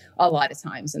a lot of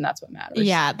times. And that's what matters.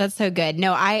 Yeah, that's so good.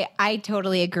 No, I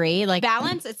totally agree. Like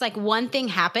balance, it's like one thing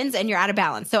happens and you're out of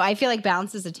balance. So I feel like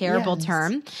balance is a terrible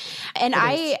term. And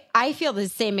I feel the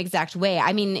same exact way.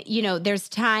 I mean, you know, there's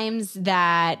times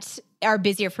that are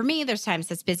busier for me. There's times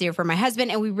that's busier for my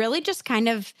husband. And we really just kind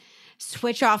of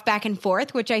switch off back and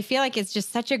forth, which I feel like is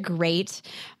just such a great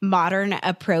modern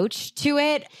approach to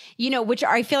it, you know, which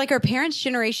I feel like our parents'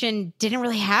 generation didn't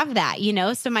really have that, you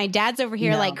know? So my dad's over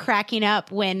here like cracking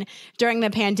up when during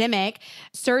the pandemic,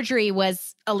 surgery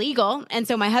was illegal. And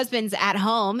so my husband's at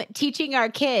home teaching our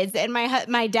kids, and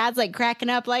my dad's like cracking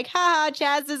up like, ha,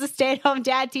 Chaz is a stay-at-home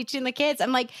dad teaching the kids.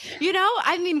 I'm like, you know,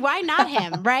 I mean, why not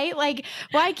him, right? Like,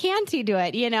 why can't he do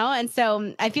it, you know? And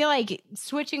so I feel like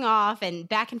switching off and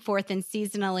back and forth and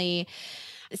seasonal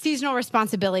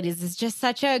responsibilities is just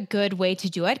such a good way to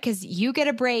do it, because you get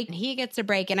a break and he gets a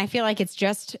break. And I feel like it's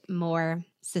just more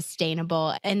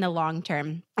sustainable in the long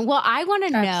term. Well, I want to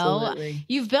know,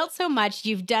 you've built so much,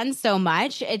 you've done so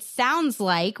much. It sounds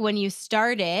like when you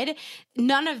started,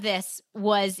 none of this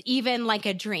was even like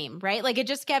a dream, right? Like it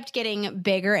just kept getting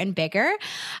bigger and bigger.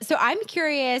 So I'm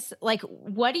curious, like,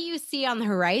 what do you see on the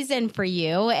horizon for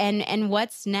you, and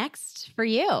what's next for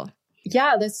you?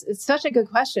 Yeah, it's such a good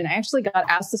question. I actually got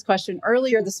asked this question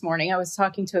earlier this morning. I was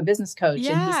talking to a business coach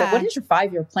and he said, what is your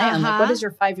 5-year plan? Like, what is your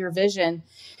 5-year vision?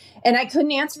 And I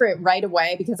couldn't answer it right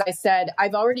away because I said,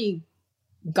 I've already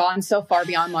gone so far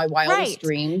beyond my wildest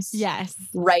dreams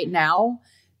right now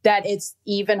that it's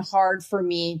even hard for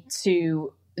me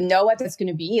to know what that's going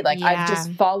to be. Like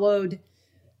I've followed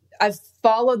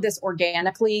this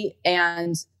organically,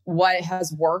 and what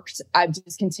has worked, I've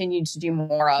just continued to do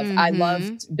more of. I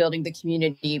loved building the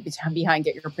community behind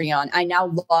Get Your Pre On. I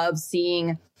now love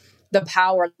seeing the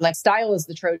power, like style is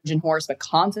the Trojan horse, but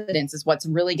confidence is what's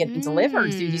really getting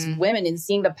delivered through these women, and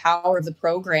seeing the power of the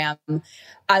program.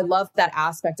 I love that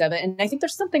aspect of it. And I think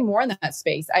there's something more in that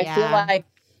space. I feel like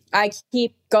I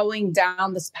keep going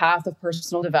down this path of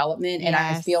personal development, and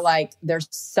I feel like there's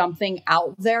something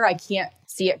out there. I can't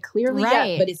see it clearly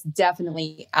yet, but it's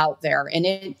definitely out there. And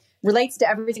it relates to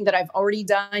everything that I've already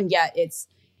done, yet it's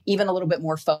even a little bit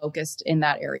more focused in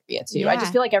that area too. I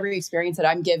just feel like every experience that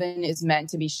I'm given is meant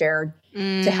to be shared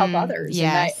to help others.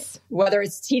 And whether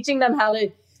it's teaching them how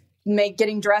to make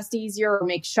getting dressed easier or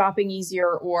make shopping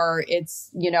easier, or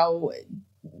it's, you know,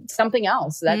 something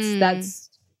else. That's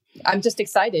I'm just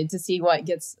excited to see what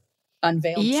gets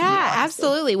unveiled. Yeah,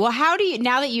 absolutely. Well, how do you,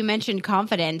 now that you mentioned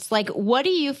confidence, like what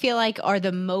do you feel like are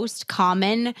the most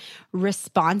common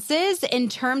responses in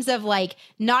terms of like,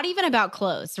 not even about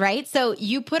clothes, right? So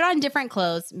you put on different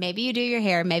clothes, maybe you do your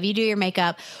hair, maybe you do your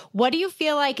makeup. What do you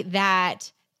feel like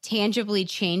that tangibly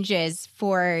changes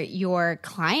for your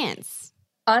clients?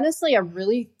 Honestly, I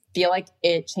really feel like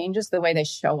it changes the way they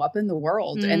show up in the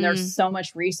world. And there's so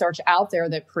much research out there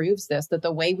that proves this, that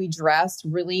the way we dress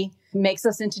really makes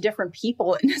us into different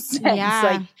people in a sense.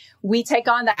 Like we take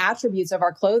on the attributes of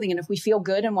our clothing. And if we feel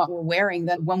good in what we're wearing,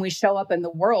 then when we show up in the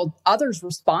world, others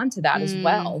respond to that as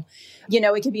well. You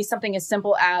know, it could be something as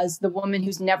simple as the woman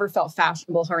who's never felt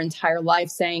fashionable her entire life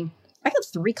saying, I got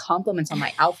 3 compliments on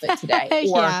my outfit today.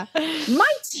 Or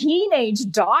my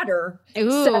teenage daughter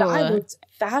said I looked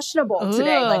fashionable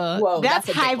today. Like, whoa, that's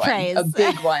a high praise. A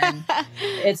big one.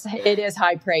 It is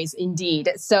high praise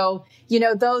indeed. So, you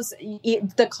know,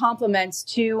 the compliments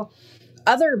to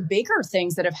other bigger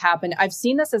things that have happened. I've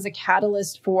seen this as a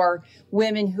catalyst for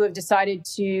women who have decided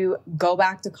to go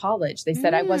back to college. They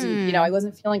said, I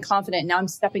wasn't feeling confident. Now I'm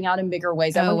stepping out in bigger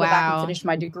ways. I want to go back and finish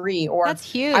my degree, or that's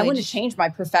huge. I want to change my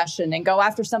profession and go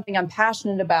after something I'm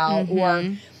passionate about,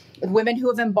 or women who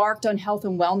have embarked on health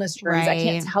and wellness journeys. I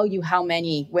can't tell you how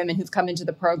many women who've come into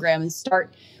the program and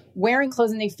start wearing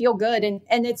clothes and they feel good. And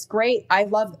it's great. I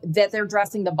love that they're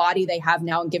dressing the body they have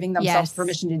now and giving themselves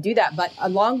permission to do that. But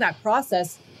along that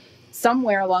process,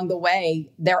 somewhere along the way,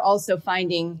 they're also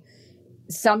finding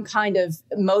some kind of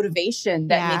motivation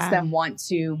that makes them want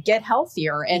to get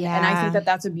healthier. And I think that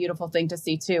that's a beautiful thing to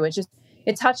see too.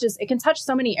 It can touch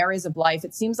so many areas of life.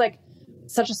 It seems like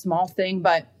such a small thing,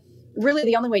 but really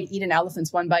the only way to eat an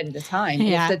elephant's one bite at a time.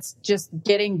 If it's just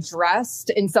getting dressed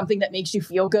in something that makes you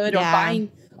feel good, or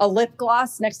buying a lip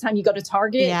gloss next time you go to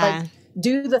Target, like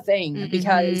do the thing,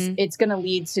 because it's going to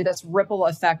lead to this ripple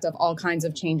effect of all kinds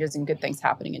of changes and good things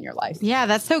happening in your life. Yeah,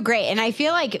 that's so great. And I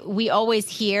feel like we always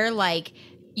hear like,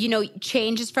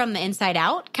 change is from the inside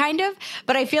out, kind of.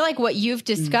 But I feel like what you've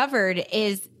discovered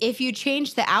is if you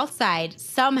change the outside,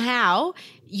 somehow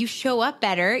you show up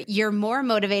better. You're more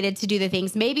motivated to do the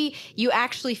things. Maybe you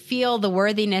actually feel the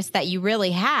worthiness that you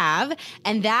really have,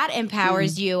 and that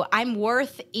empowers you. I'm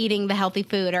worth eating the healthy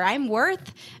food, or I'm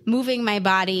worth moving my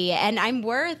body, and I'm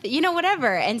worth,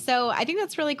 whatever. And so I think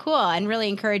that's really cool and really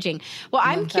encouraging. Well,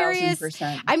 I'm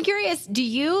 1000%. curious, do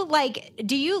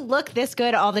you look this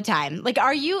good all the time? Like,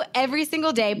 are you every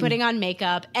single day putting on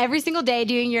makeup, every single day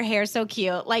doing your hair so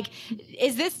cute? Like,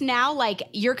 is this now like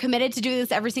you're committed to do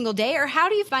this every single day, or how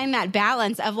do you find that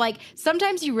balance of like,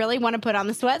 sometimes you really want to put on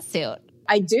the sweatsuit?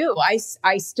 I do.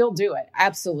 I still do it.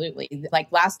 Absolutely.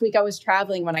 Like last week I was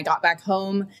traveling. When I got back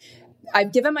home,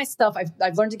 I've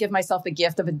learned to give myself the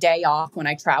gift of a day off when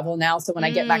I travel now. So when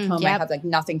I get back home, I have like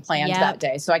nothing planned that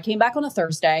day. So I came back on a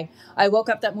Thursday. I woke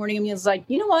up that morning and was like,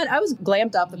 you know what? I was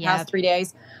glammed up the past 3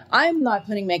 days. I'm not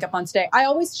putting makeup on today. I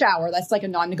always shower. That's like a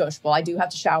non-negotiable. I do have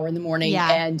to shower in the morning.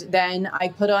 And then I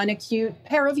put on a cute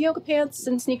pair of yoga pants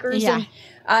and sneakers. And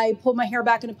I pulled my hair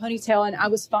back in a ponytail, and I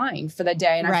was fine for the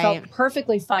day. And I felt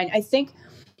perfectly fine. I think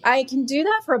I can do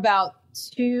that for about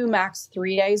 2, max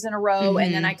 3 days in a row.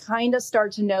 And then I kind of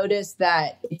start to notice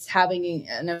that it's having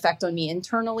an effect on me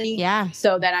internally.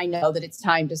 So then I know that it's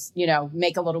time to,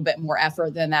 make a little bit more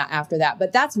effort than that after that.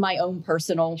 But that's my own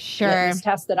personal litmus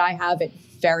test that I have. It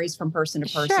varies from person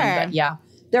to person. But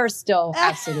there are still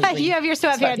absolutely. You have your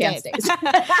sweatpants days.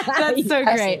 That's so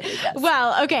great. Yes.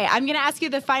 Well, okay. I'm going to ask you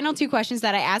the final 2 questions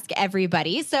that I ask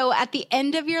everybody. So at the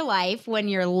end of your life, when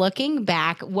you're looking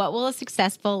back, what will a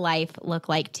successful life look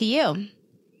like to you?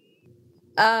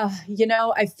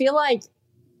 I feel like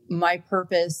my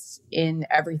purpose in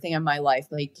everything in my life,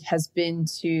 has been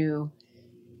to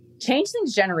change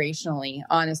things generationally,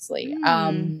 honestly.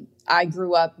 I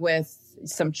grew up with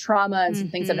some trauma and some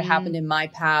things that have happened in my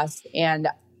past, and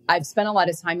I've spent a lot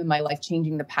of time in my life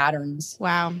changing the patterns.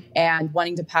 Wow. And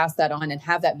wanting to pass that on and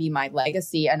have that be my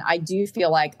legacy. And I do feel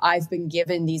like I've been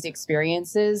given these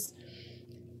experiences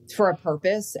for a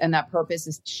purpose, and that purpose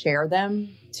is to share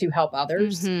them to help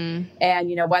others. And,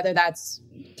 whether that's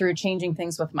through changing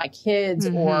things with my kids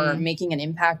or making an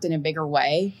impact in a bigger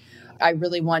way, I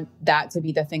really want that to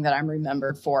be the thing that I'm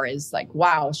remembered for, is like,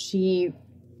 wow, she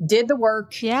did the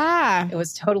work. Yeah. It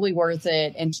was totally worth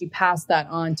it. And she passed that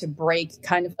on to break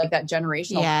kind of like that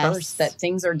generational curse that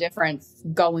things are different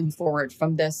going forward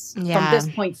from this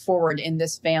point forward in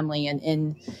this family and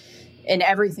in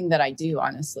everything that I do,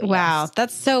 honestly. Wow.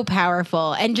 That's so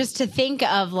powerful. And just to think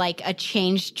of like a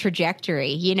changed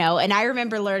trajectory, and I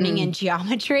remember learning in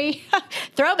geometry,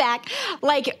 throwback,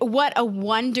 like what a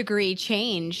 1 degree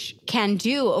change can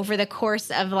do over the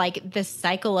course of like the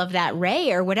cycle of that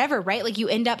ray or whatever, right? Like you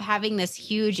end up having this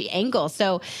huge angle.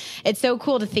 So it's so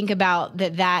cool to think about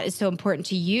that is so important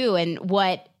to you, and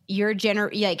what your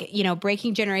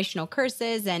breaking generational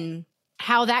curses and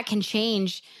how that can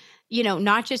change,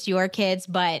 not just your kids,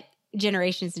 but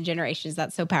generations and generations.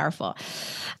 That's so powerful.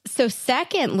 So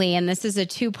secondly, and this is a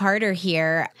 2-parter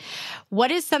here,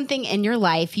 what is something in your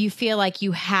life you feel like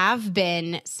you have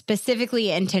been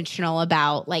specifically intentional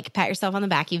about? Like, pat yourself on the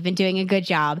back. You've been doing a good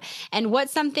job. And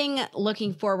what's something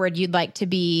looking forward you'd like to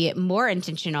be more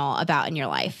intentional about in your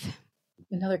life?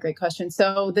 Another great question.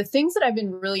 So the things that I've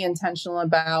been really intentional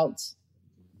about,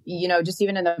 just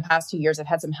even in the past 2 years, I've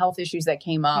had some health issues that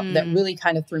came up that really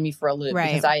kind of threw me for a loop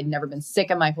because I had never been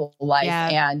sick in my whole life.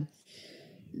 And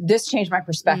this changed my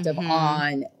perspective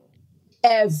on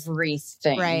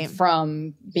everything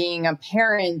from being a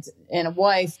parent and a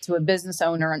wife to a business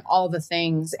owner and all the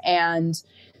things. And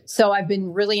so I've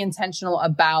been really intentional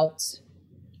about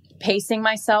pacing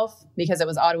myself because it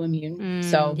was autoimmune.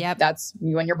 So that's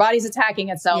when your body's attacking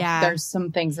itself, there's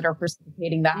some things that are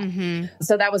precipitating that.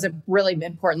 So that was a really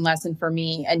important lesson for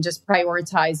me, and just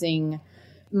prioritizing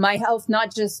my health,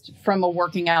 not just from a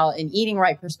working out and eating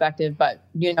right perspective, but,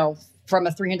 from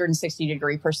a 360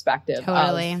 degree perspective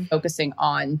of focusing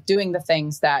on doing the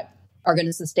things that are going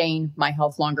to sustain my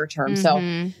health longer term.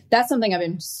 So that's something I've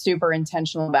been super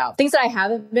intentional about. Things that I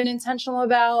haven't been intentional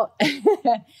about,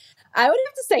 I would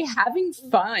have to say having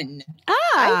fun.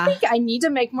 I think I need to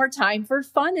make more time for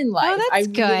fun in life. Oh, that's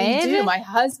really good. do. My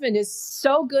husband is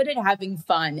so good at having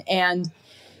fun, and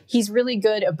he's really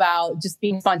good about just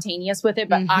being spontaneous with it.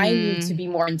 But I need to be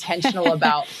more intentional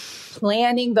about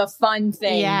planning the fun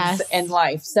things in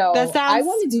life. So I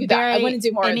want to do that. I want to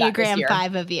do more of that this year.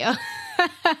 Enneagram 5 of you.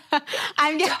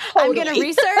 I'm going to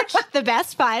research the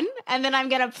best fun, and then I'm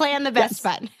going to plan the best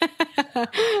fun. 100%. And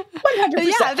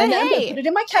then I'm going to put it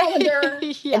in my calendar.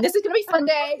 And this is going to be fun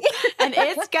day. And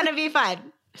it's going to be fun.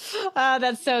 Oh,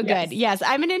 that's so good. Yes,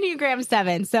 I'm an Enneagram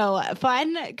 7, so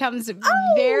fun comes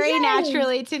very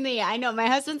naturally to me. I know my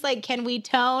husband's like, can we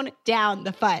tone down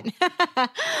the fun?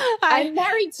 I'm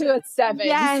married to a 7.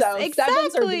 Yes, so exactly.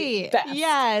 7s are the best.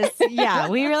 Yes, yeah.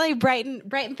 We really brighten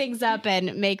things up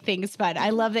and make things fun.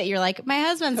 I love that you're like, my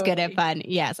husband's good at fun.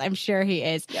 Yes, I'm sure he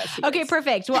is. Yes, he okay, is.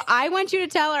 perfect. Well, I want you to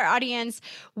tell our audience,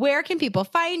 where can people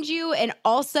find you? And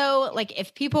also, like,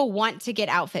 if people want to get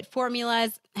outfit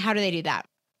formulas, how do they do that?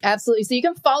 Absolutely. So you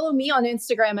can follow me on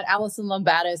Instagram at Alison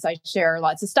Lumbatis. I share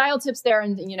lots of style tips there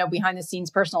and, behind the scenes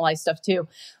personal life stuff too.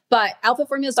 But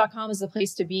outfitformulas.com is the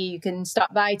place to be. You can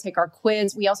stop by, take our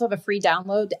quiz. We also have a free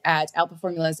download at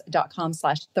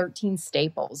outfitformulas.com/13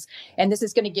 staples. And this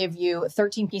is going to give you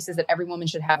 13 pieces that every woman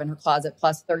should have in her closet,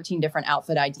 plus 13 different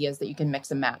outfit ideas that you can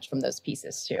mix and match from those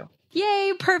pieces too.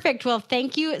 Yay, perfect. Well,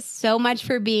 thank you so much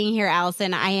for being here,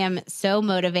 Alison. I am so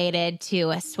motivated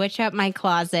to switch up my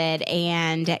closet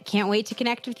and can't wait to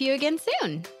connect with you again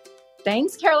soon.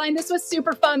 Thanks, Caroline. This was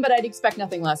super fun, but I'd expect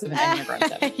nothing less of an Enneagram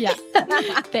 7. Yeah.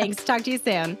 Thanks. Talk to you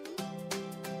soon.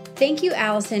 Thank you,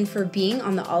 Alison, for being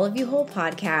on the All of You Whole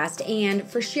podcast and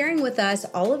for sharing with us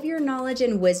all of your knowledge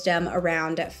and wisdom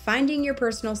around finding your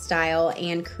personal style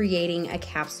and creating a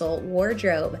capsule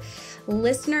wardrobe.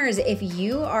 Listeners, if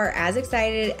you are as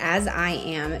excited as I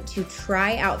am to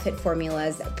try outfit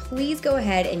formulas, please go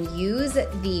ahead and use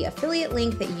the affiliate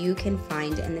link that you can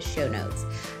find in the show notes.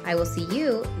 I will see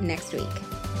you next week.